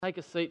Take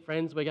a seat,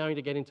 friends. We're going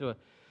to get into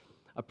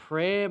a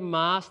prayer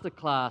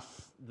masterclass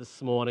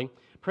this morning.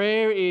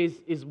 Prayer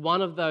is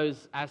one of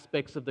those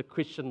aspects of the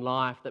Christian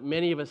life that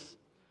many of us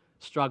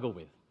struggle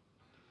with.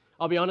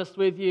 I'll be honest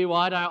with you,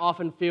 I don't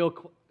often feel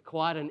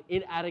quite an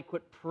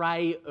inadequate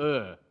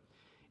prayer.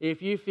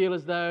 If you feel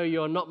as though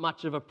you're not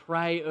much of a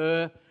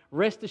prayer,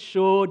 rest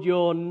assured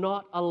you're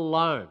not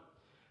alone.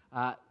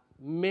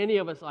 Many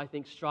of us, I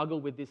think, struggle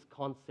with this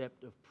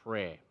concept of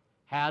prayer.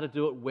 How to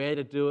do it, where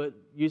to do it,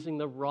 using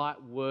the right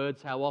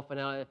words, how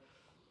often.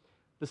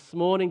 This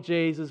morning,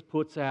 Jesus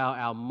puts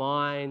our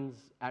minds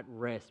at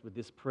rest with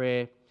this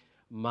prayer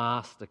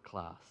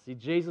masterclass. See,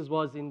 Jesus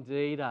was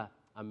indeed a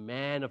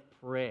man of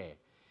prayer.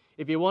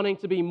 If you're wanting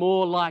to be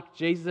more like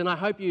Jesus, and I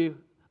hope you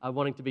are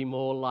wanting to be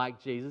more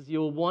like Jesus,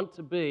 you'll want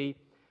to be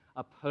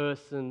a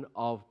person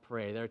of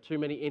prayer. There are too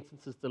many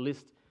instances to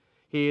list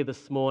here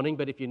this morning,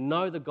 but if you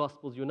know the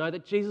Gospels, you'll know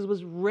that Jesus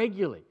was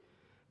regularly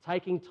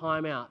taking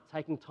time out,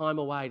 taking time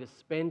away to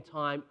spend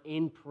time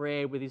in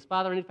prayer with his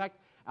Father. And in fact,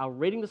 our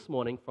reading this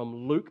morning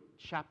from Luke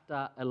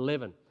chapter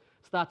 11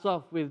 starts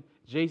off with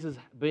Jesus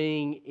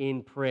being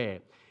in prayer.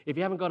 If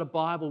you haven't got a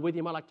Bible with you,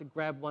 you might like to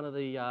grab one of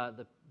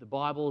the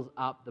Bibles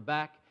up the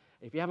back.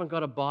 If you haven't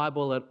got a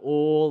Bible at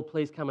all,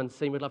 please come and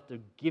see me. We'd love to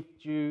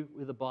gift you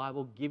with a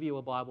Bible, give you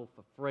a Bible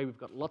for free. We've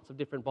got lots of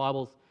different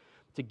Bibles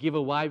to give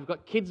away. We've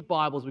got kids'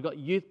 Bibles, we've got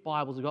youth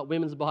Bibles, we've got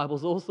women's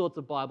Bibles, all sorts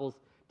of Bibles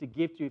to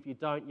gift you if you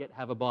don't yet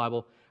have a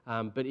Bible.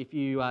 But if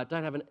you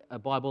don't have a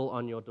Bible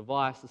on your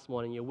device this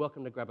morning, you're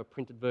welcome to grab a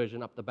printed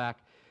version up the back.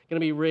 I'm going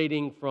to be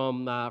reading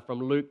from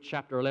Luke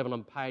chapter 11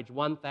 on page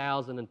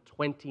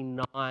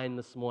 1029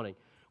 this morning.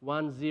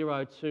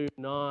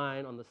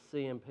 1029 on the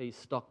CMP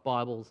stock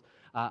Bibles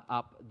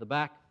up the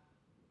back.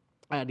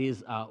 That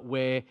is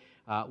where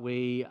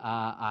we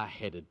are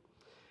headed.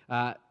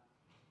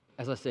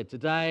 As I said,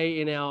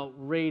 today in our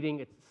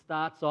reading, it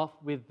starts off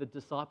with the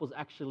disciples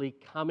actually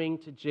coming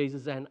to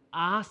Jesus and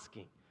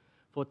asking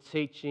for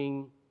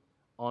teaching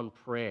on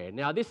prayer.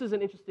 Now, this is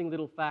an interesting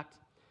little fact.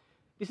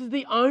 This is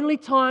the only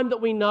time that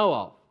we know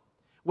of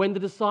when the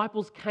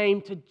disciples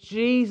came to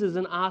Jesus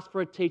and asked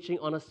for a teaching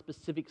on a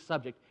specific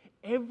subject.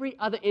 Every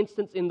other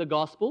instance in the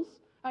Gospels,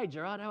 hey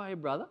Gerard, how are you,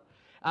 brother?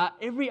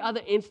 Every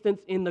other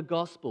instance in the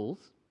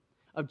Gospels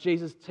of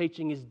Jesus'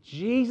 teaching is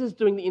Jesus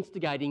doing the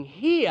instigating.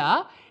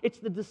 Here, it's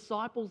the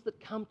disciples that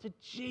come to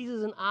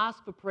Jesus and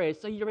ask for prayer.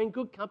 So you're in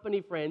good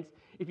company, friends,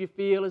 if you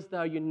feel as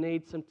though you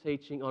need some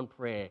teaching on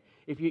prayer.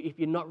 If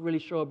you're not really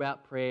sure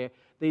about prayer,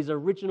 these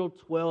original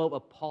 12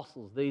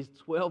 apostles, these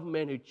 12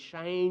 men who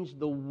changed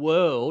the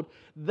world,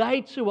 they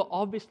too are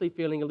obviously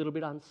feeling a little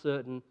bit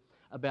uncertain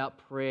about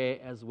prayer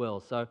as well.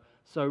 So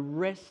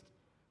rest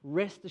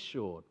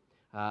assured.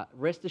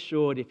 Rest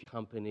assured if you're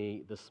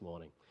company this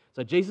morning.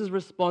 So Jesus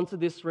responds to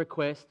this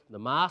request, the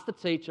master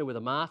teacher with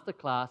a master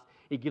class.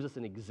 He gives us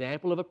an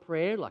example of a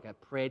prayer, like a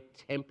prayer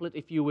template,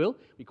 if you will.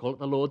 We call it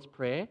the Lord's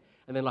Prayer.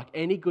 And then like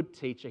any good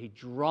teacher, he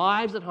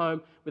drives it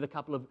home with a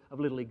couple of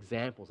little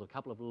examples, a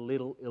couple of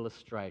little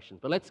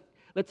illustrations. But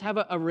let's have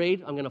a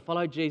read. I'm going to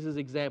follow Jesus'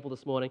 example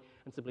this morning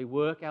and simply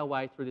work our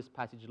way through this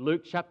passage.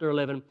 Luke chapter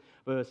 11,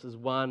 verses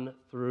 1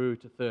 through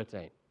to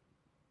 13.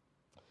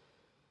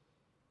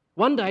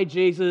 One day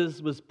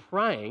Jesus was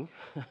praying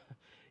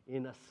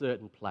in a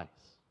certain place.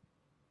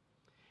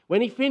 When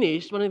he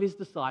finished, one of his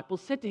disciples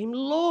said to him,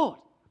 "Lord,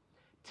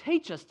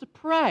 teach us to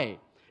pray,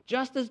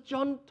 just as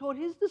John taught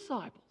his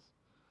disciples."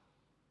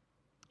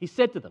 He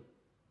said to them,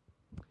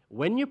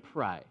 "When you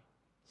pray,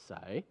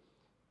 say,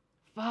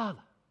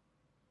 'Father,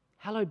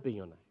 hallowed be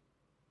your name.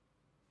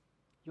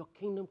 Your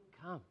kingdom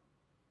come.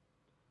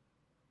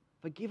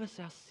 Forgive us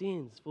our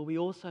sins, for we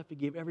also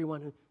forgive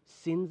everyone who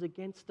sins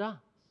against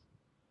us.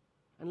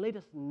 And lead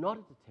us not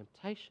into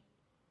temptation.'"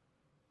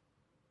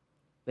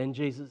 Then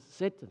Jesus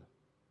said to them,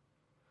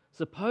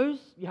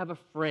 "Suppose you have a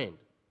friend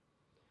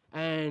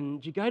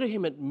and you go to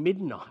him at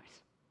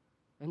midnight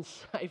and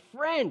say,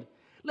 'Friend,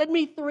 lend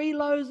me 3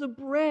 loaves of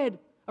bread.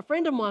 A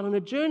friend of mine on a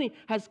journey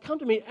has come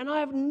to me and I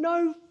have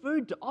no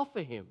food to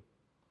offer him.'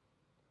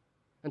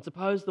 And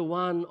suppose the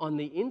one on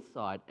the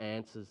inside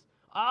answers,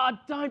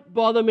 'Don't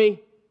bother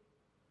me.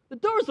 The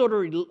door is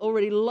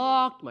already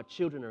locked. My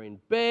children are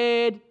in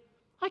bed.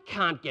 I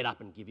can't get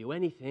up and give you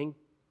anything.'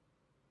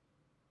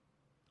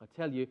 I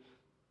tell you,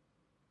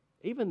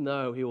 even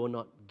though he will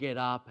not get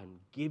up and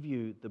give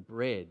you the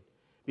bread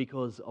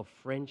because of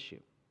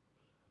friendship,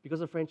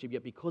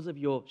 yet because of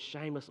your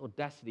shameless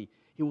audacity,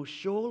 he will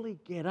surely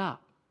get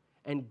up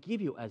and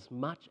give you as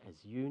much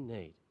as you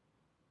need.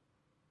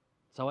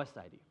 So I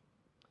say to you,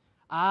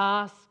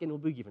 ask and it will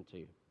be given to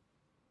you.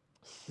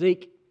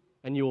 Seek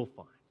and you will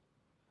find.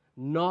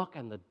 Knock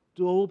and the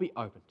door will be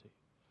opened to you.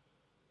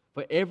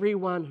 For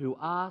everyone who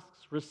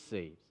asks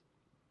receives.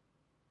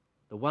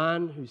 The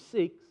one who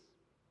seeks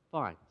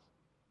finds.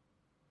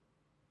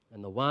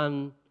 And the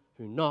one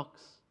who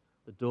knocks,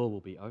 the door will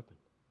be opened.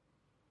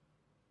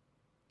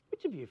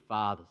 Which of you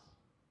fathers,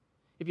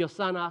 if your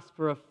son asks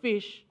for a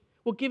fish,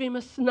 will give him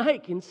a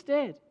snake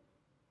instead?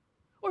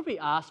 Or if he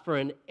asks for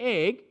an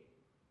egg,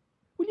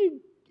 will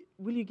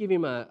you give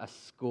him a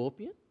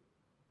scorpion?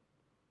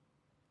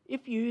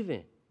 If you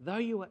then, though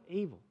you are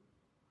evil,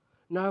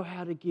 know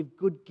how to give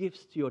good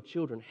gifts to your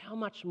children, how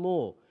much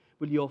more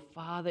will your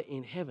Father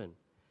in heaven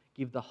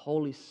give the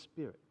Holy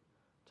Spirit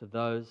to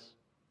those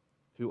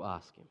who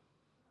ask him?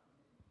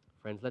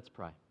 Friends, let's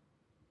pray.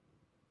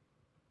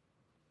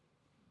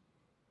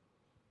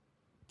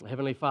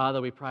 Heavenly Father,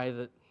 we pray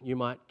that you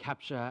might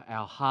capture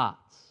our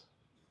hearts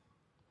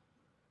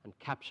and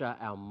capture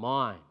our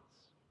minds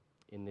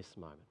in this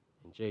moment.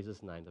 In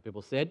Jesus' name. The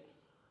people said,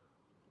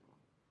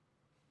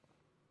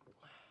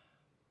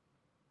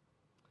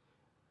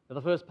 now,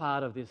 the first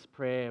part of this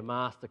prayer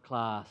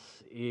masterclass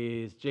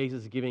is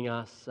Jesus giving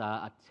us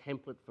a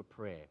template for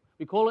prayer.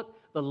 We call it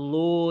the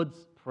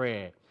Lord's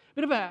Prayer.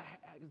 Bit of a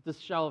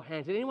just show of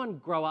hands. Did anyone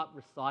grow up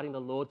reciting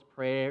the Lord's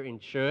Prayer in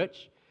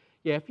church?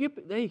 Yeah,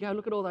 there you go,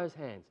 look at all those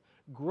hands.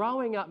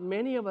 Growing up,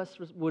 many of us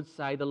would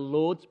say the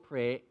Lord's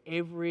Prayer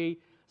every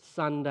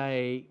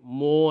Sunday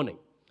morning.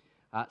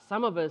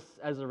 Some of us,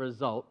 as a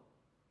result,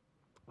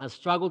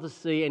 struggle to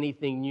see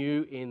anything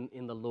new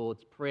in the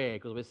Lord's Prayer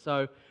because we're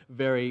so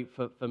very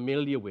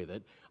familiar with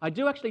it. I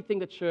do actually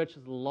think the church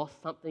has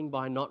lost something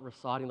by not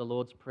reciting the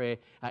Lord's Prayer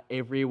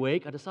every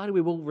week. I decided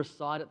we will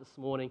recite it this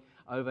morning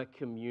over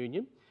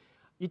communion.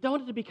 You don't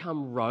want it to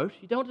become rote.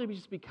 You don't want it to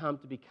just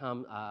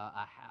become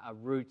a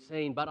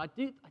routine. But I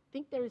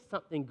think there is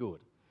something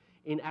good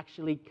in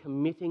actually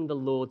committing the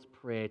Lord's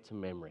Prayer to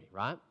memory,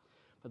 right?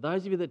 For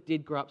those of you that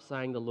did grow up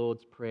saying the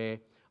Lord's Prayer,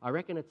 I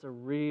reckon it's a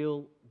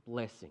real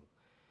blessing.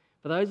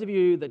 For those of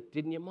you that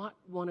didn't, you might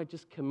want to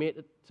just commit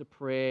it to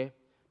prayer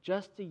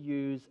just to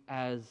use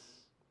as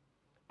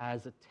a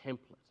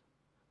template.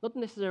 Not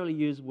necessarily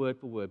use word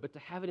for word, but to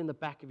have it in the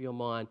back of your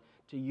mind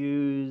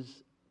to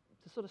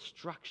sort of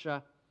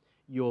structure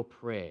your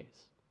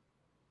prayers.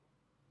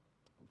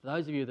 For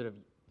those of you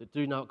that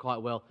do know it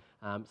quite well,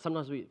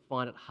 sometimes we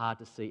find it hard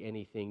to see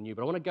anything new.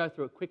 But I want to go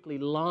through it quickly,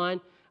 line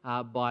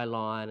by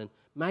line, and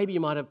maybe you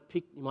might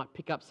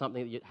pick up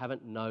something that you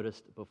haven't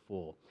noticed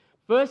before.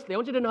 Firstly, I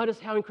want you to notice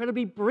how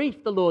incredibly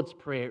brief the Lord's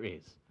Prayer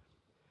is.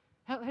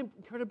 How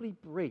incredibly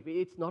brief.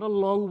 It's not a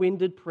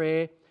long-winded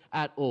prayer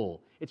at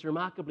all. It's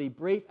remarkably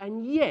brief,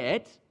 and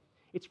yet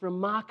it's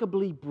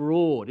remarkably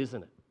broad,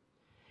 isn't it?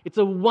 It's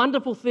a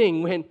wonderful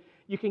thing when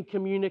you can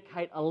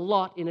communicate a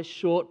lot in a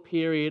short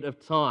period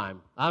of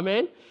time.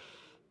 Amen?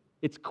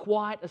 It's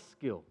quite a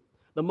skill.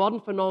 The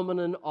modern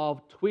phenomenon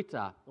of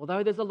Twitter,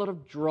 although there's a lot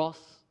of dross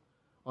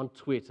on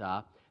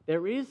Twitter,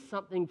 there is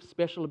something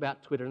special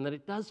about Twitter in that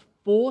it does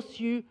force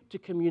you to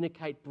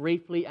communicate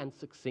briefly and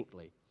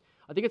succinctly.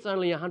 I think it's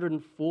only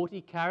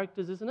 140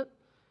 characters, isn't it?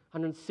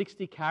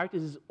 160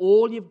 characters is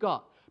all you've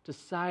got to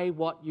say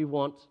what you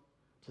want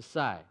to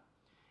say.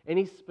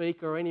 Any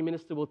speaker or any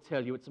minister will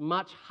tell you it's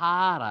much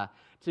harder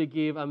to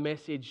give a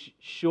message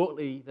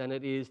shortly than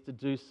it is to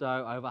do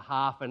so over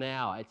half an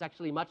hour. It's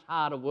actually much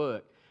harder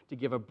work to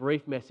give a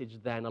brief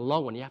message than a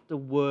long one. You have to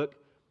work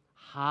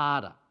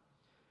harder.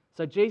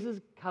 So Jesus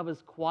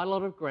covers quite a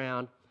lot of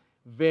ground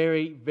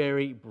very,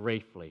 very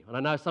briefly. And I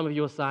know some of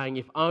you are saying,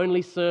 if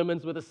only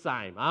sermons were the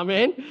same.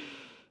 Amen?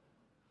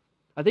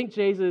 I think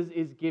Jesus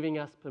is giving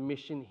us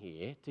permission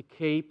here to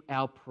keep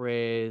our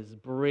prayers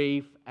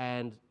brief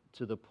and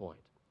to the point.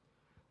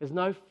 There's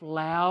no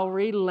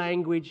flowery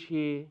language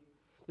here.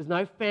 There's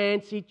no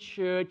fancy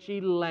churchy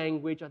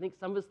language. I think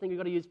some of us think we've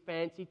got to use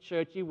fancy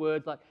churchy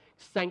words like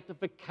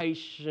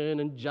sanctification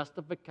and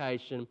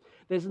justification.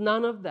 There's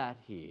none of that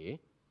here.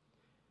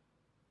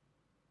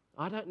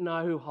 I don't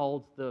know who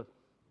holds the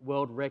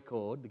world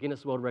record, the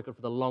Guinness World Record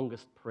for the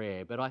longest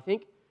prayer, but I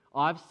think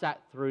I've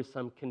sat through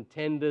some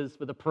contenders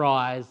for the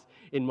prize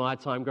in my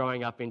time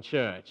growing up in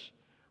church.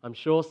 I'm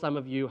sure some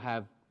of you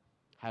have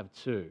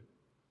too.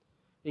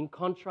 In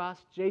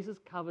contrast, Jesus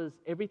covers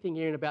everything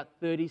here in about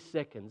 30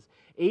 seconds,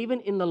 even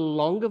in the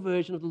longer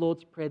version of the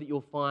Lord's Prayer that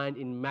you'll find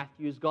in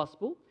Matthew's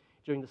Gospel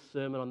during the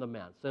Sermon on the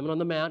Mount. Sermon on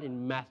the Mount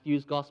in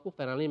Matthew's Gospel,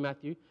 found only in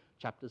Matthew,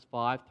 chapters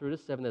 5 through to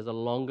 7. There's a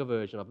longer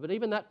version of it, but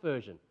even that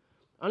version,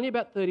 only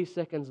about 30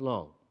 seconds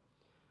long.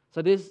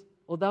 So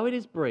although it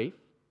is brief,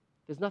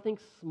 there's nothing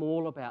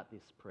small about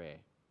this prayer,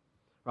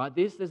 right?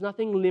 There's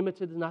nothing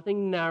limited, there's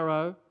nothing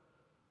narrow.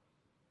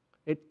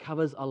 It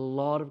covers a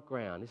lot of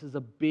ground. This is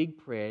a big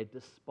prayer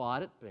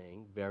despite it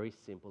being very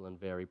simple and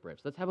very brief.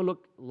 So let's have a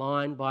look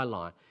line by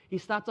line. He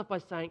starts off by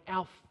saying,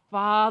 "Our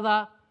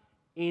Father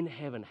in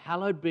heaven,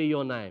 hallowed be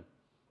your name."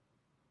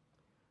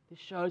 This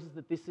shows us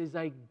that this is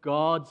a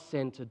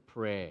God-centered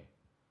prayer.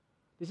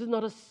 This is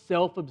not a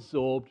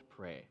self-absorbed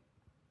prayer.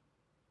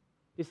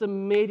 This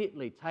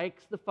immediately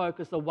takes the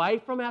focus away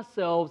from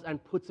ourselves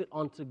and puts it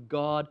onto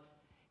God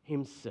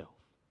himself.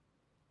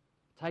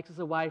 It takes us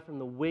away from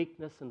the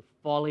weakness and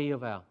folly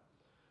of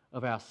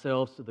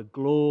ourselves to the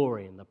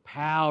glory and the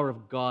power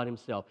of God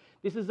himself.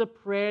 This is a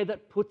prayer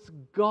that puts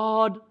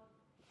God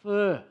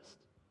first.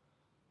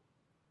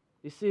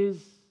 This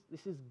is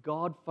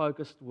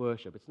God-focused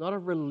worship. It's not a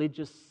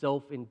religious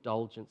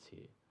self-indulgence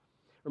here.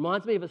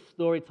 Reminds me of a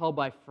story told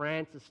by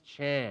Francis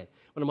Chan,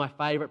 one of my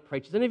favourite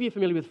preachers. Any of you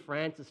familiar with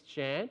Francis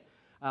Chan?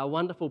 a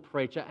wonderful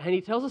preacher, and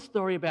he tells a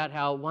story about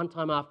how one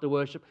time after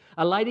worship,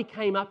 a lady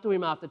came up to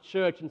him after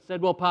church and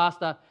said, "Well,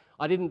 Pastor,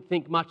 I didn't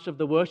think much of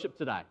the worship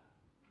today."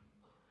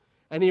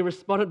 And he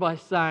responded by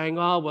saying,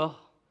 "Oh, well,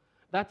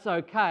 that's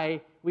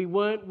okay. We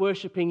weren't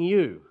worshipping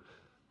you."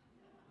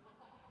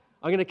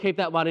 I'm going to keep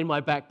that one in my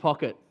back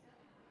pocket.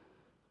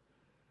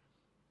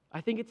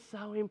 I think it's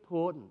so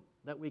important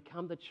that we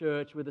come to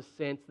church with a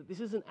sense that this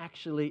isn't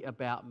actually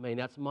about me.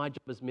 Now, it's my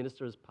job as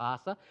minister, as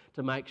pastor,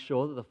 to make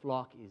sure that the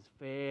flock is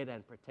fed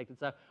and protected.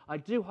 So I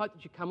do hope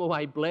that you come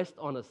away blessed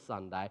on a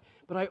Sunday,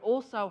 but I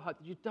also hope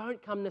that you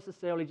don't come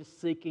necessarily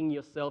just seeking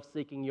yourself,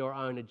 seeking your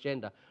own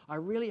agenda. I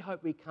really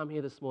hope we come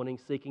here this morning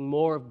seeking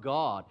more of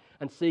God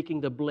and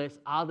seeking to bless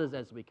others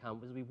as we come,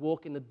 as we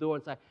walk in the door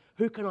and say,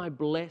 who can I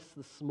bless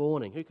this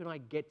morning? Who can I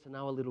get to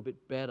know a little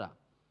bit better?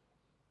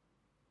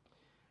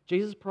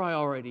 Jesus'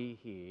 priority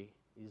here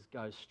is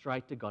go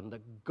straight to God, and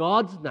that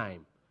God's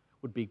name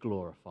would be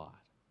glorified,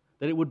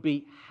 that it would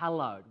be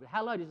hallowed.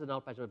 Hallowed is an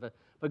old fashioned word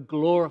for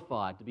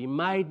glorified, to be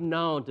made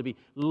known, to be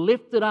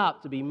lifted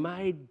up, to be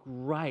made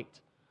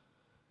great.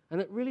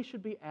 And it really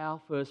should be our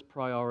first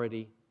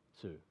priority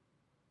too.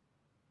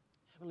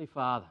 Heavenly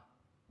Father,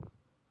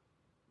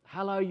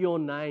 hallow your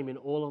name in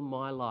all of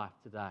my life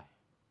today.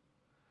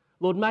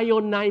 Lord, may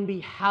your name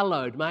be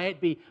hallowed. May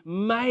it be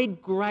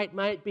made great.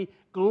 May it be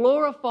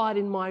glorified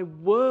in my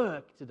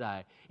work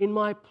today, in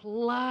my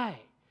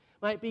play.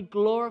 May it be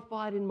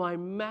glorified in my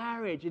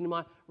marriage, in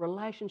my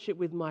relationship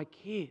with my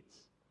kids.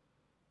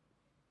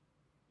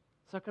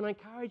 So can I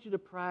encourage you to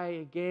pray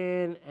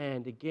again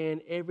and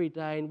again every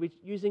day, and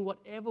using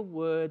whatever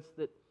words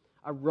that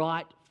are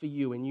right for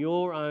you in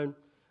your own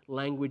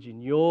language,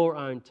 in your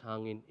own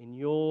tongue, in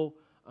your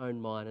own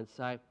mind, and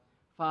say,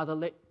 Father,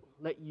 let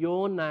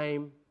your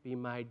name be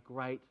made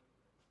great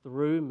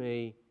through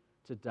me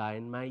today,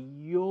 and may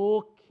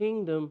your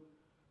kingdom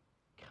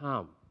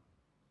come.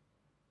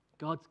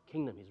 God's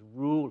kingdom, his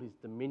rule, his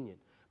dominion,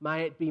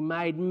 may it be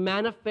made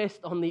manifest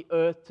on the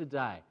earth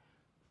today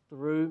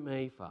through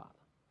me, Father.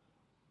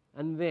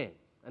 And then,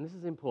 and this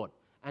is important,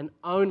 and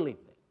only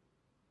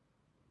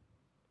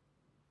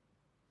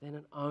then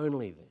and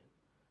only then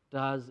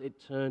does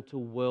it turn to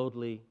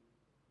worldly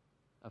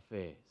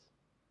affairs.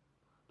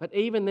 But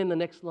even then, the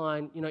next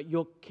line,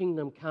 your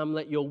kingdom come,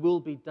 let your will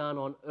be done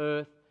on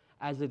earth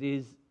as it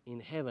is in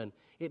heaven.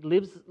 It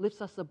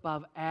lifts us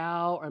above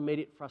our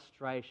immediate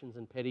frustrations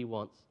and petty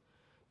wants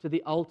to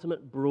the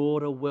ultimate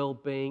broader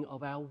well-being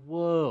of our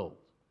world.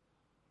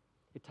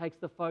 It takes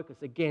the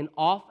focus, again,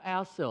 off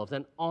ourselves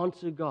and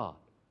onto God.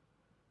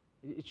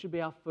 It should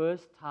be our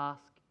first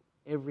task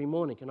every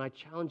morning. Can I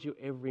challenge you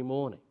every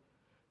morning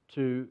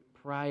to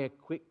pray a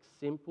quick,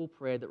 simple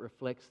prayer that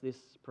reflects this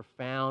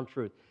profound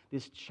truth,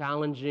 this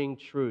challenging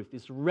truth,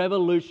 this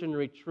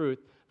revolutionary truth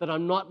that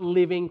I'm not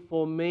living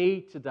for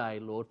me today,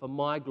 Lord, for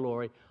my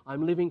glory.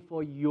 I'm living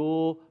for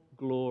your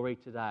glory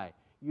today.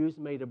 Use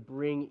me to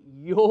bring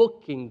your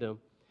kingdom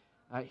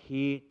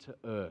here to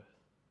earth.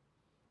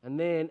 And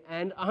then,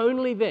 and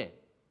only then,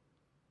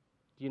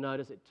 do you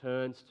notice it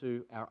turns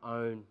to our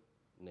own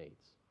needs?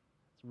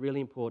 It's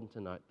really important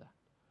to note that.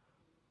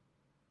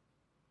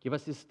 Give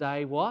us this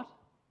day what?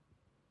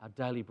 Our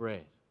daily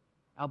bread,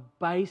 our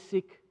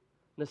basic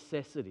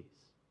necessities.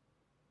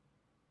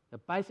 The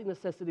basic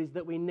necessities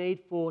that we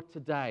need for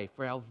today,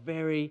 for our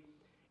very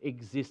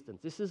existence.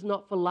 This is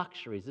not for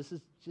luxuries. This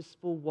is just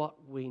for what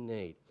we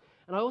need.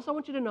 And I also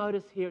want you to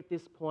notice here at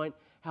this point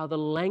how the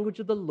language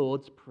of the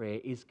Lord's Prayer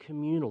is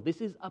communal.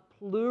 This is a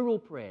plural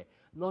prayer,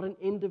 not an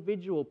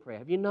individual prayer.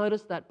 Have you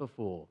noticed that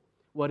before?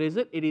 What is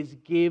it? It is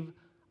give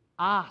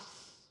us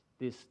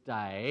this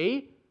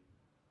day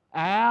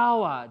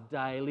our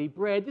daily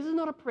bread. This is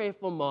not a prayer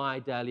for my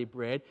daily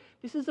bread.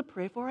 This is a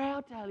prayer for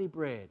our daily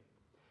bread,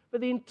 for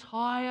the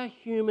entire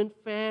human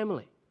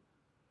family.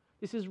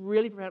 This is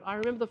really profound. I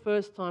remember the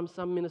first time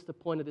some minister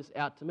pointed this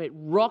out to me. It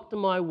rocked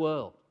my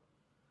world.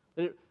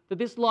 That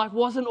this life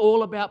wasn't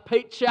all about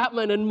Pete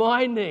Chapman and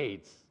my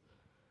needs.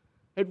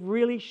 It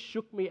really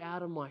shook me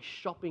out of my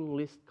shopping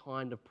list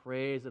kind of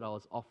prayers that I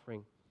was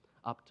offering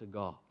up to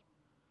God.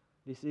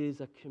 This is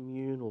a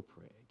communal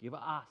prayer. Give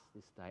us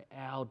this day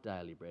our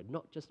daily bread,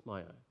 not just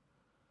my own.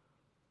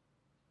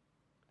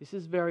 This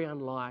is very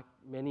unlike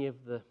many of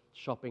the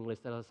shopping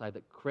lists, as I say,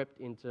 that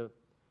crept into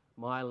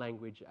my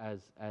language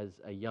as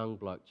a young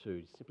bloke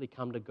too. Simply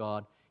come to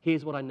God.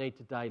 Here's what I need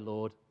today,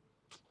 Lord.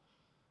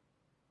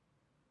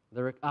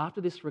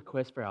 After this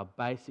request for our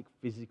basic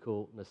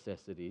physical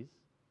necessities,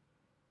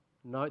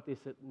 note this,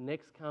 that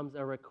next comes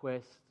a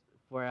request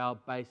for our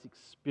basic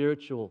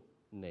spiritual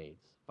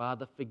needs.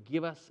 Father,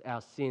 forgive us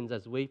our sins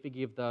as we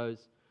forgive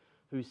those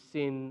who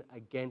sin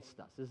against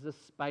us. This is a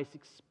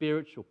basic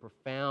spiritual,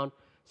 profound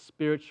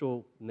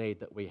spiritual need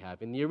that we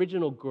have. In the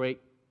original Greek,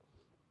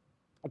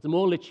 it's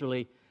more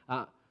literally,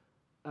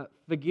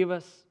 forgive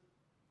us,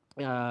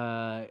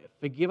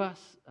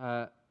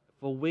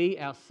 for we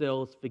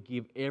ourselves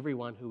forgive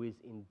everyone who is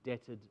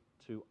indebted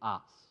to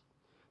us.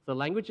 The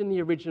language in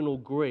the original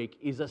Greek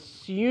is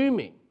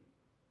assuming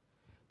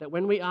that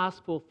when we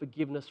ask for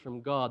forgiveness from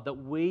God, that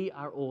we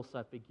are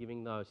also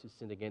forgiving those who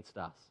sin against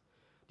us.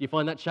 Do you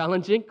find that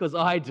challenging? Because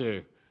I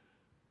do.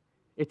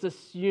 It's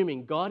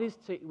assuming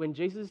when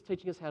Jesus is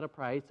teaching us how to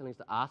pray, he's telling us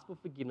to ask for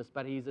forgiveness,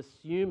 but he's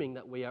assuming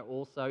that we are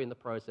also in the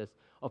process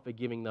of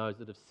forgiving those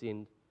that have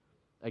sinned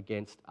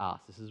against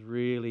us. This is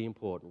really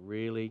important,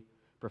 really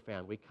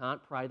profound. We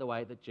can't pray the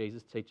way that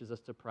Jesus teaches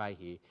us to pray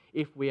here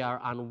if we are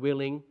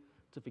unwilling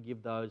to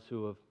forgive those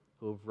who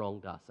have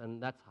wronged us,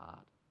 and that's hard.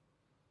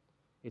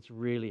 It's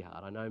really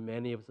hard. I know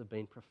many of us have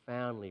been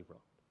profoundly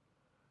wronged,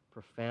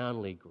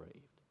 profoundly grieved.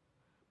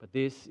 But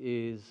this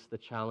is the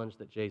challenge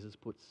that Jesus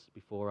puts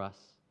before us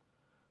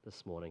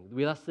this morning.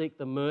 We must seek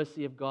the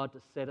mercy of God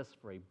to set us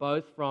free,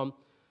 both from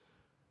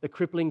the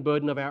crippling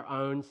burden of our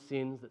own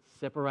sins that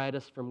separate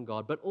us from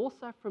God, but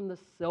also from the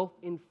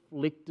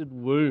self-inflicted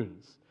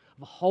wounds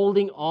of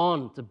holding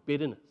on to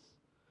bitterness,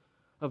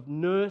 of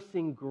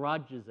nursing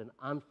grudges and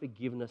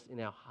unforgiveness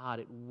in our heart.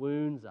 It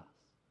wounds us.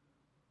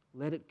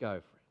 Let it go,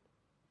 friend.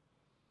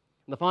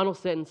 And the final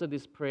sentence of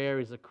this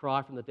prayer is a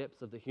cry from the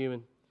depths of the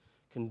human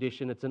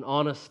condition. It's an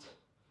honest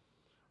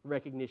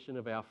recognition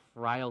of our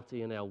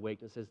frailty and our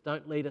weakness. It says,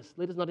 don't lead us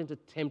not into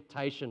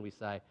temptation, we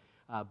say,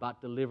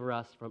 but deliver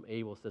us from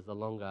evil, says the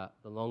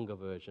longer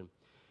version.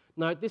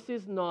 No, this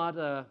is not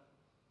a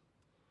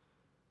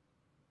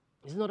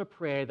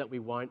prayer that we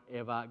won't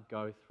ever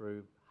go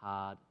through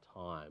hard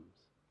times.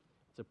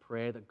 It's a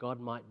prayer that God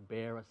might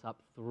bear us up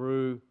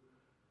through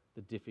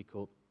the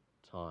difficult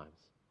times.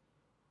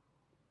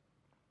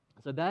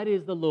 So that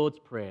is the Lord's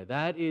Prayer.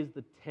 That is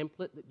the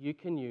template that you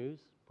can use,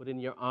 put in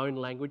your own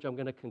language. I'm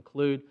going to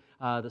conclude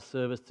the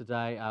service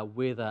today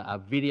with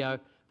a video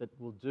that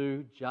will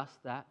do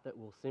just that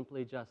will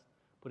simply just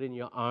put in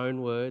your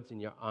own words, in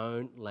your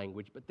own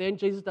language. But then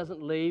Jesus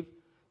doesn't leave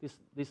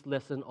this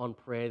lesson on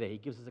prayer there. He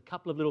gives us a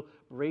couple of little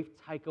brief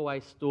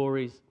takeaway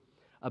stories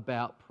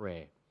about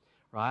prayer,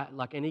 right?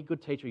 Like any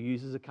good teacher, he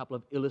uses a couple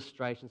of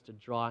illustrations to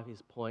drive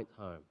his point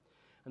home.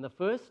 And the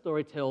first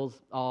story tells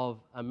of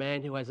a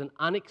man who has an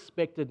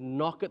unexpected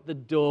knock at the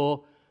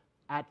door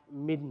at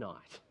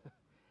midnight.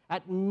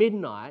 At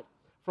midnight,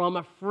 from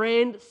a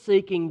friend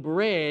seeking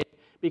bread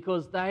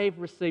because they've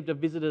received a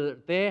visitor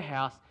at their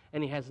house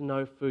and he has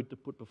no food to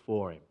put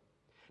before him.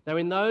 Now,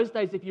 in those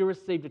days, if you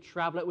received a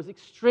traveller, it was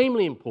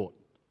extremely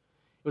important.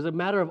 It was a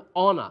matter of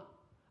honour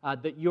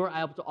that you're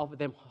able to offer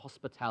them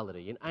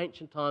hospitality. In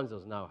ancient times, there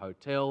was no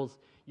hotels.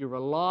 You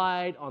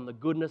relied on the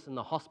goodness and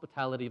the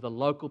hospitality of the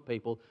local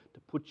people to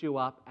put you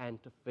up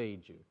and to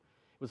feed you.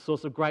 It was a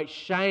source of great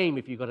shame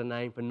if you got a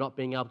name for not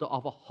being able to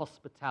offer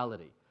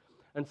hospitality.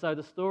 And so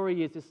the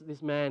story is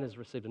this man has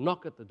received a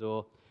knock at the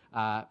door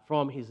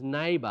from his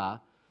neighbour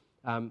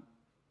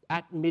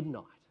at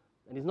midnight.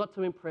 And he's not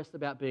too impressed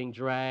about being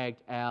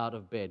dragged out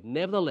of bed.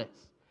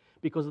 Nevertheless,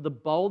 because of the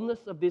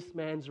boldness of this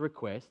man's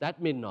request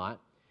at midnight,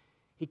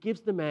 he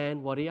gives the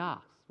man what he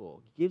asks for.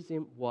 He gives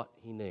him what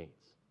he needs.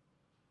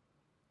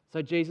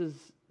 So Jesus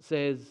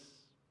says,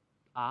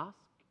 ask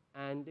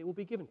and it will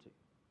be given to you.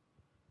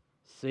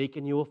 Seek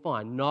and you will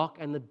find. Knock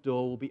and the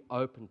door will be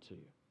open to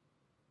you.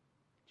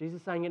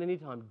 Jesus is saying at any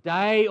time,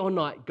 day or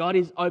night, God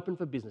is open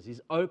for business.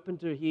 He's open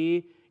to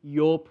hear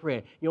your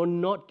prayer. You're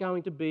not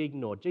going to be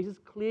ignored. Jesus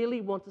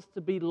clearly wants us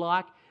to be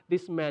like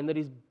this man that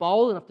is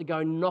bold enough to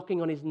go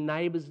knocking on his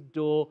neighbour's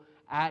door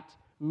at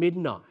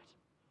midnight.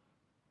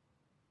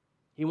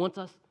 He wants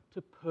us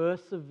to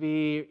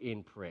persevere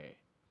in prayer.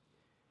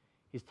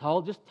 He's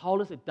just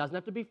told us it doesn't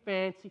have to be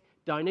fancy.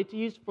 Don't need to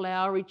use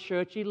flowery,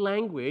 churchy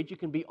language. You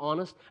can be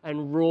honest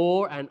and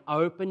raw and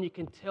open. You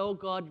can tell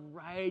God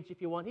rage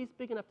if you want. He's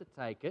big enough to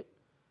take it,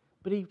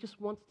 but he just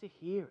wants to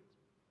hear it.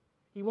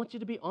 He wants you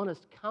to be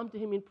honest. Come to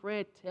him in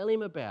prayer. Tell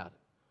him about it.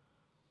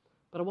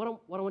 But what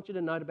I want you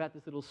to note about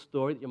this little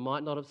story that you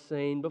might not have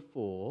seen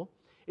before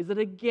is that,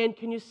 again,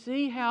 can you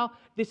see how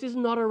this is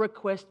not a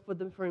request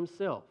for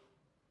himself?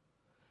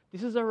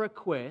 This is a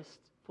request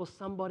for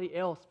somebody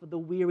else, for the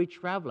weary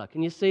traveller.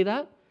 Can you see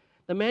that?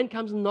 The man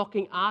comes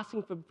knocking,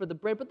 asking for the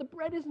bread, but the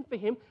bread isn't for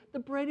him. The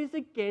bread is,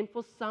 again,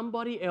 for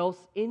somebody else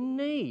in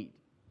need.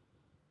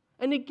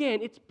 And again,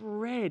 it's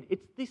bread.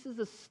 This is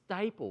a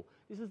staple.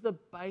 This is the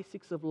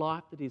basics of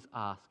life that he's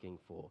asking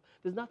for.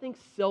 There's nothing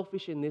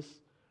selfish in this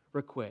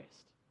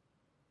request.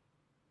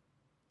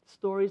 The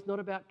story is not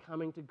about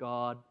coming to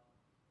God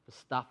for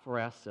stuff for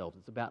ourselves.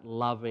 It's about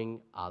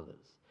loving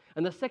others.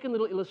 And the second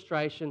little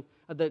illustration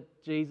that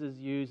Jesus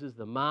uses,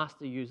 the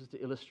Master uses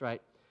to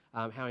illustrate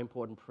how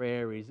important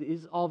prayer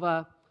is of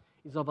a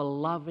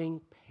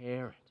loving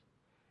parent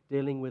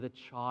dealing with a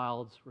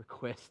child's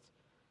request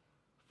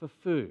for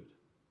food.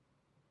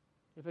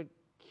 If a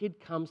kid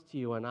comes to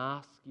you and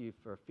asks you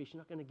for a fish, you're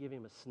not going to give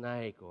him a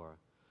snake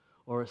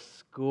or a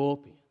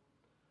scorpion.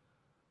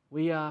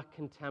 We are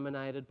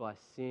contaminated by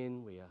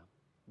sin. We are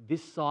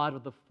this side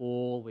of the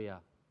fall. We are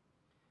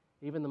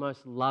even the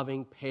most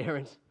loving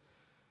parent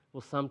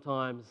will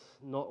sometimes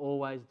not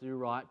always do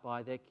right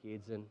by their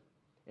kids, and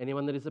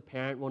anyone that is a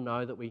parent will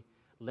know that we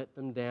let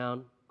them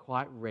down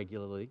quite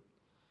regularly.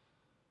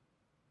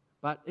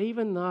 But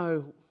even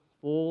though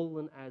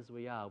fallen as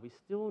we are, we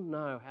still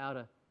know how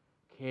to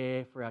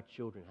care for our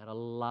children, how to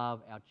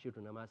love our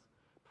children, our most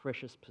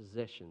precious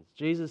possessions.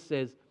 Jesus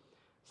says,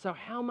 so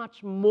how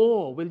much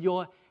more will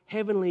your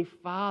heavenly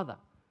Father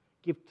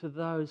give to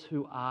those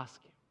who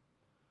ask him?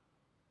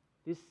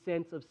 This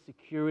sense of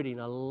security in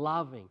a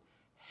loving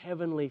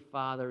heavenly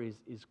Father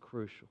is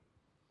crucial.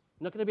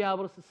 You're not going to be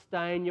able to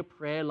sustain your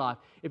prayer life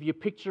if you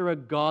picture a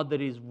God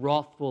that is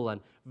wrathful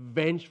and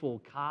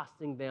vengeful,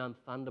 casting down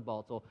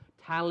thunderbolts or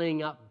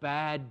tallying up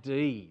bad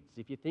deeds.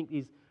 If you think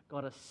he's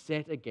got a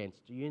set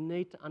against you, you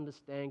need to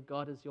understand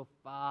God as your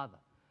Father.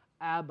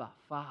 Abba,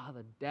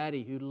 Father,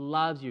 Daddy, who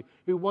loves you,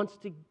 who wants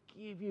to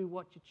give you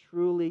what you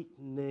truly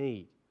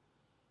need.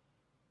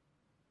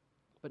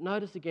 But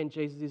notice again,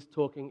 Jesus is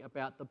talking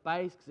about the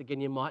basics. Again,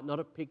 you might not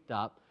have picked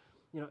up.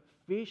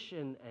 Fish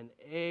and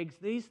eggs,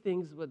 these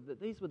were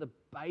the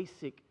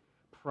basic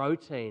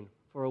protein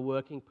for a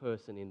working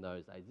person in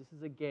those days. This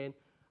is, again,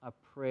 a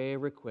prayer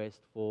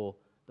request for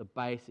the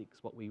basics,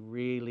 what we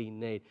really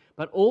need.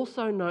 But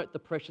also note the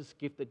precious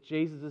gift that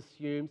Jesus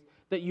assumes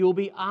that you'll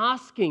be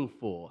asking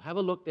for. Have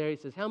a look there. He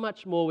says, how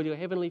much more will your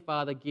heavenly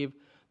Father give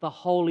the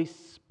Holy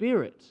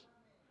Spirit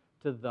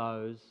to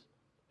those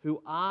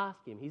who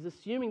ask him? He's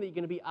assuming that you're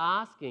going to be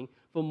asking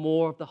for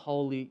more of the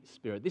Holy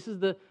Spirit. This is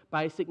the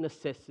basic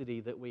necessity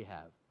that we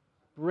have.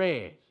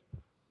 Bread,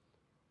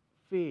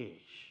 fish,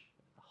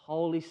 the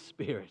Holy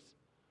Spirit.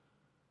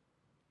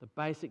 The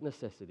basic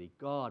necessity.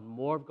 God,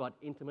 more of God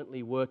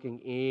intimately working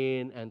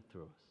in and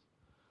through us.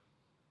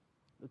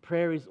 The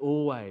prayer is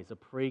always a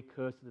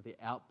precursor to the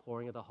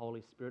outpouring of the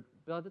Holy Spirit.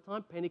 By the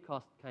time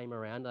Pentecost came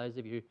around, those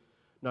of you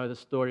who know the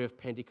story of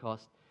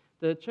Pentecost,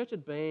 the church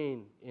had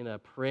been in a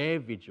prayer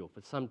vigil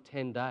for some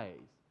 10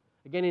 days.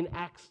 Again, in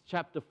Acts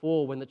chapter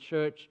 4, when the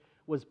church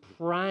was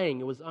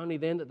praying, it was only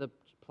then that the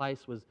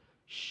place was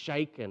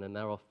shaken and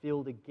they were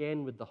filled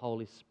again with the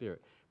Holy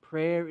Spirit.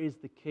 Prayer is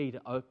the key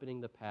to opening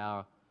the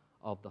power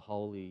of the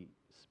Holy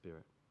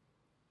Spirit.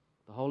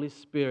 The Holy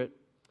Spirit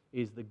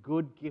is the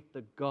good gift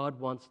that God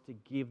wants to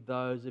give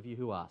those of you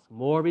who ask.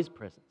 More of his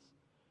presence,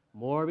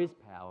 more of his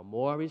power,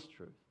 more of his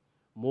truth,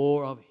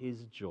 more of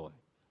his joy.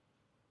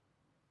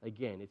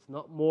 Again, it's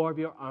not more of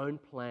your own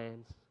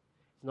plans.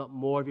 It's not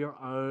more of your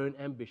own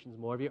ambitions,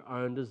 more of your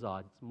own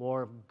desires. It's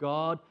more of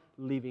God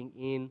living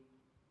in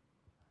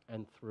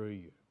and through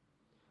you.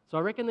 So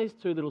I reckon these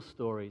two little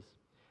stories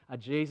are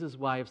Jesus'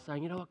 way of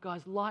saying, you know what,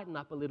 guys, lighten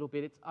up a little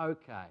bit. It's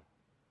okay.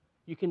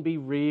 You can be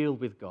real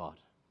with God.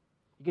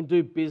 You can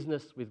do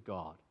business with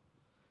God.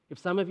 If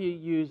some of you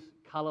use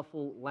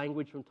colourful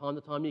language from time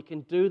to time, you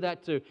can do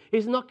that too.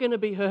 He's not going to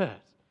be hurt.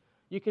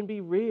 You can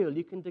be real.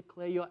 You can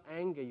declare your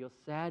anger, your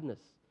sadness,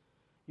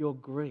 your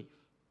grief.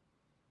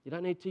 You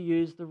don't need to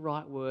use the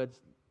right words.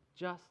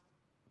 Just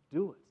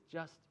do it.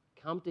 Just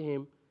come to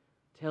him.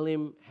 Tell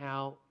him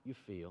how you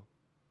feel.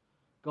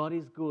 God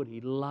is good.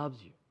 He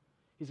loves you.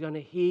 He's going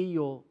to hear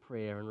your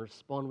prayer and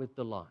respond with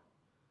delight.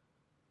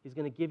 He's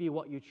going to give you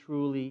what you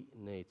truly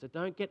need. So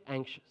don't get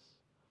anxious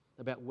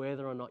about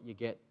whether or not you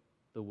get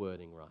the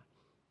wording right.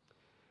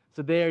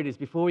 So there it is.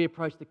 Before we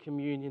approach the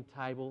communion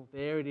table,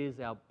 there it is,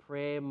 our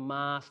prayer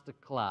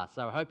masterclass.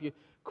 So I hope you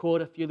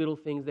caught a few little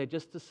things there.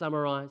 Just to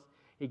summarize,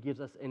 he gives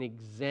us an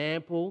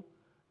example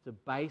to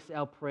base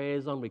our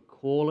prayers on. We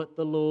call it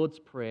the Lord's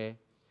Prayer.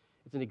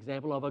 It's an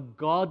example of a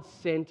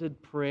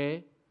God-centered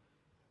prayer.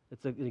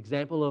 It's an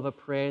example of a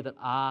prayer that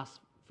asks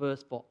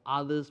first for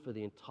others, for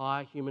the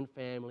entire human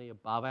family,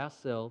 above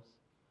ourselves.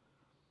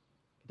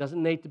 It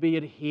doesn't need to be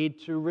adhered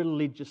to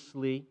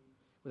religiously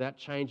without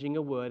changing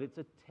a word. It's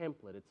a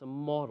template. It's a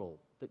model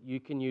that you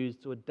can use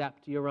to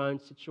adapt to your own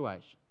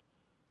situation.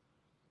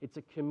 It's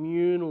a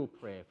communal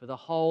prayer for the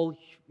whole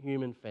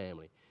human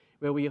family,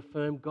 where we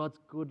affirm God's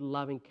good,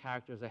 loving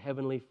character as a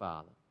heavenly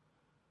Father,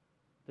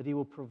 that he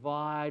will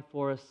provide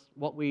for us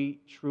what we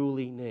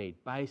truly need,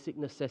 basic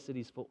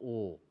necessities for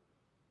all,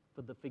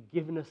 for the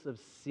forgiveness of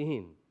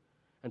sin,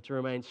 and to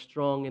remain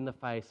strong in the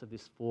face of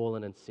this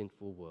fallen and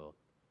sinful world.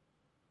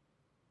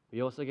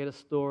 We also get a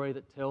story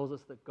that tells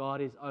us that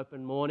God is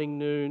open morning,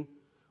 noon,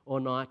 or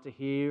night to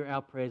hear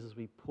our prayers as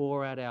we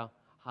pour out our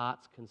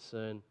heart's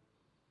concern.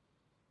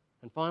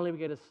 And finally, we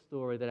get a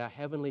story that our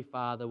Heavenly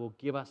Father will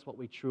give us what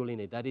we truly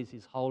need. That is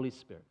his Holy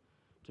Spirit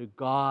to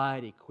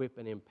guide, equip,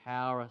 and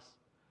empower us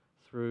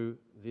through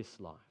this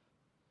life.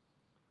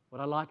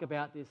 What I like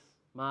about this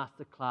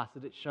masterclass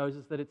is it shows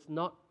us that it's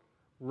not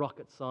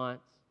rocket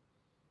science.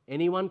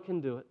 Anyone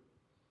can do it.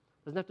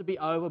 It doesn't have to be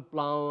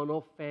overblown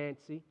or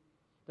fancy.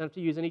 Don't have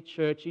to use any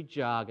churchy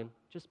jargon.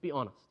 Just be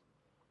honest.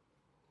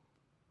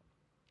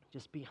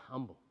 Just be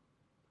humble.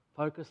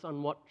 Focus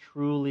on what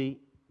truly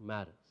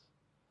matters.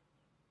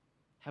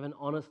 Have an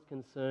honest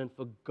concern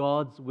for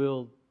God's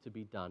will to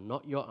be done,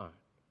 not your own.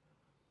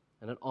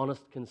 And an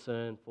honest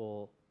concern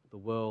for the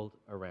world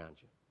around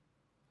you.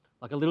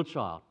 Like a little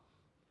child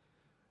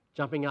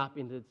jumping up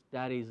into its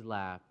daddy's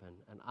lap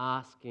and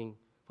asking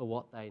for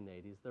what they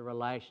need. Is the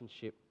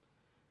relationship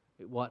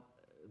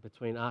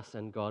between us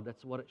and God?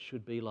 That's what it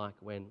should be like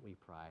when we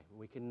pray.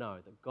 We can know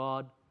that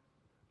God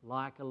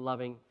like a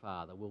loving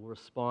Father, will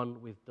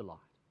respond with delight.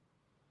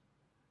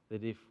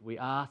 That if we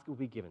ask, it will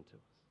be given to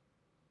us.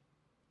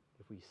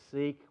 If we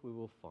seek, we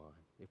will find.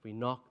 If we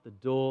knock, the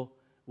door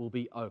will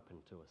be open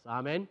to us.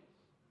 Amen? I'm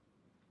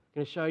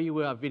going to show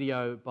you a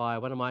video by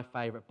one of my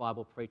favourite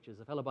Bible preachers,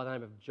 a fellow by the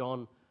name of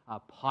John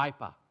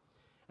Piper.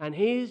 And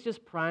he's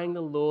just praying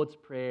the Lord's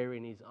Prayer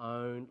in his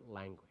own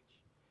language.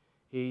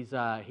 He's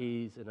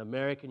an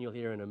American. You'll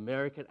hear an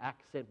American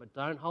accent, but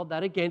don't hold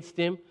that against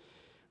him.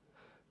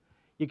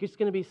 You're just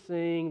going to be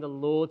seeing the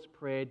Lord's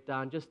Prayer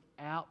done, just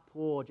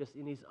outpour, just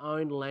in his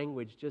own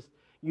language, just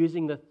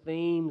using the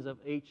themes of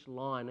each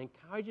line. I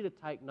encourage you to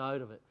take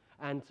note of it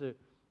and to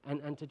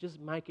just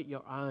make it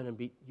your own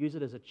and use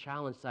it as a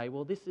challenge. Say,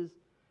 well, this is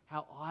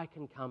how I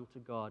can come to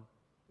God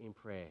in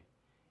prayer,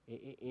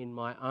 in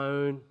my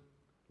own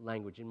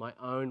language, in my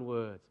own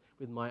words,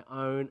 with my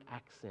own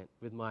accent,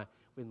 with my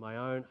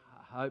own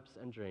hopes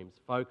and dreams,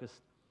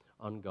 focused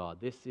on God.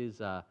 This is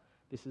the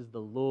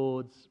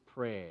Lord's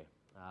Prayer,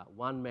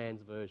 one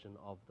man's version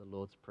of the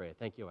Lord's Prayer.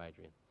 Thank you,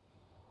 Adrian.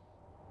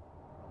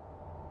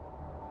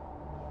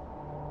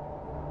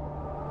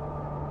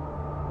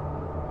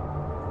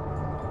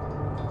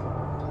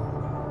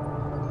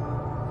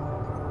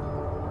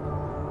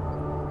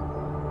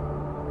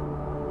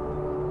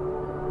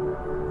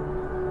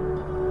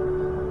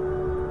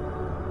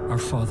 Our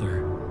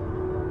Father,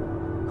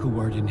 who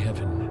art in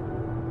heaven,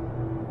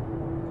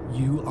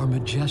 you are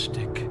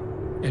majestic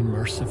and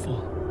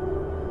merciful.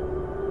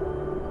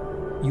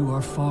 You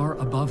are far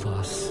above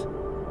us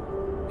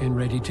and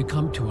ready to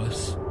come to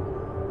us.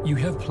 You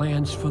have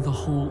plans for the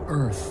whole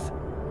earth,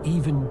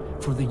 even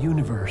for the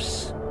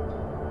universe.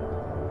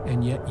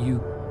 And yet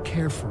you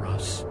care for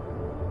us,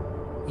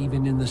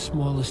 even in the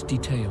smallest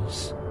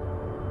details.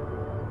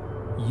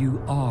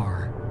 You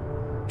are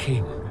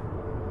King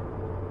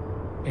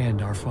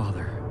and our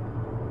Father.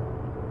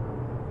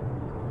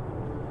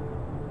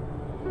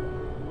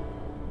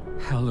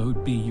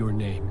 Hallowed be your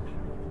name.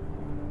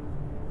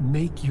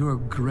 Make your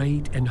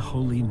great and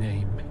holy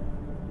name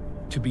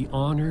to be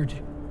honored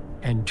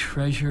and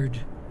treasured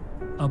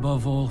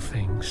above all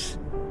things,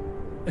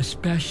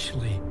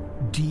 especially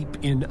deep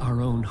in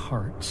our own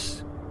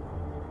hearts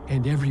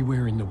and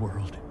everywhere in the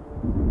world.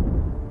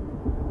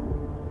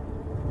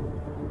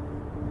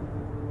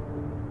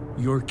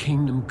 Your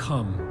kingdom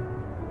come.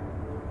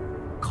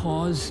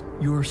 Cause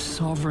your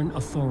sovereign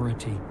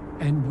authority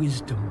and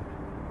wisdom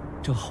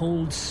to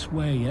hold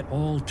sway at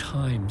all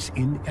times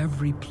in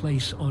every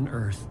place on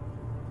earth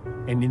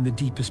and in the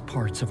deepest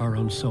parts of our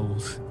own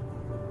souls.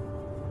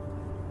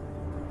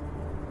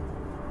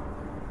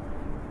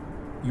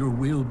 Your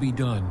will be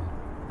done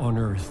on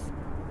earth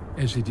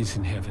as it is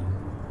in heaven.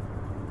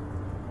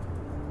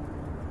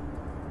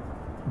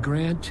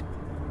 Grant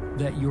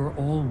that your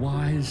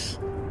all-wise,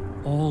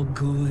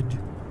 all-good,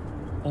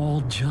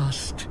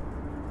 all-just,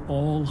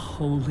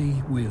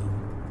 all-holy will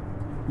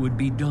would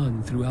be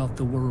done throughout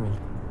the world,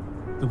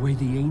 the way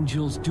the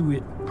angels do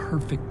it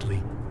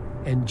perfectly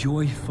and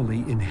joyfully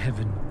in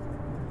heaven,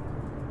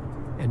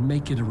 and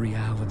make it a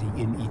reality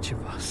in each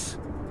of us.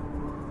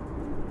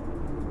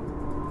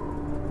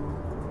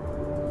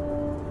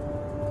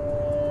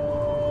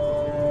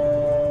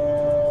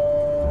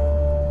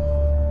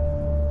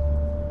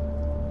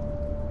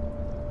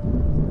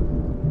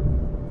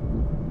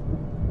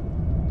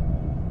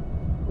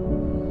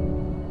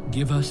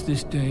 Give us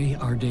this day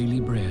our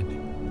daily bread.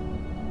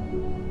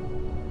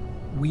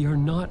 We are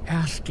not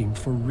asking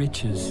for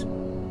riches,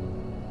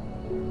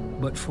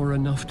 but for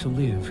enough to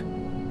live.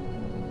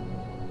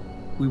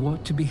 We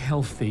want to be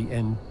healthy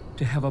and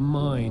to have a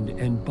mind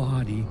and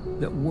body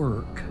that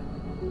work.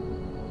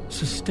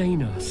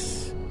 Sustain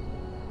us,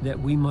 that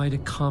we might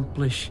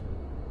accomplish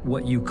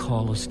what you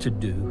call us to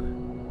do.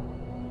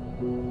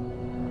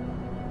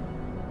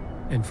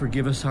 And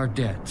forgive us our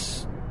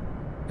debts,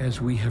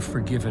 as we have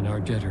forgiven our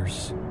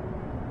debtors.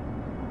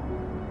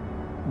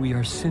 We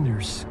are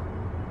sinners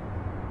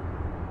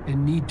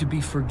and need to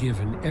be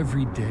forgiven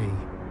every day.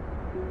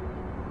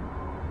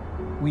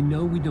 We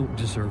know we don't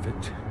deserve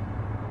it.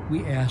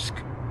 We ask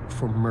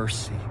for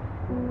mercy.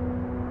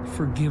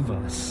 Forgive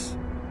us.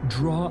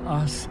 Draw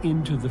us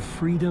into the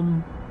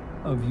freedom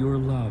of your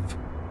love,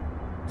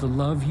 the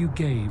love you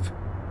gave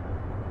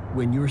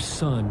when your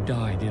Son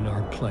died in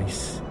our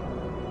place.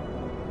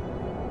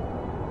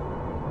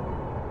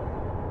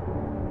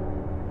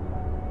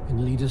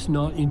 And lead us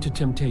not into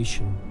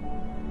temptation,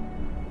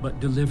 but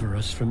deliver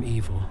us from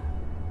evil.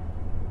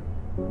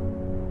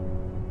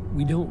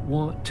 We don't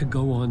want to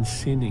go on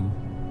sinning.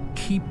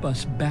 Keep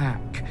us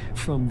back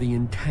from the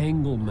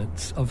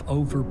entanglements of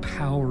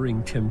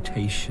overpowering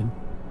temptation.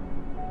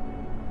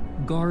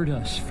 Guard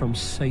us from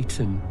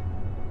Satan,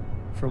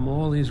 from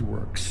all his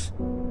works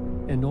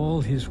and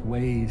all his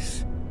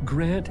ways.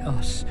 Grant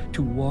us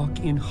to walk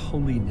in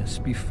holiness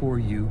before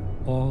you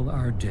all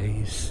our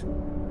days.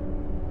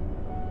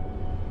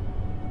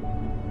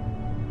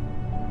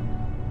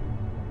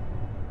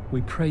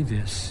 We pray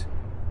this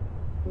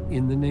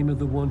in the name of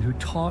the one who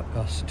taught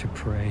us to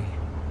pray,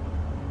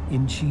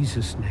 in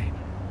Jesus' name.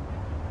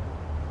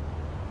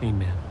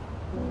 Amen.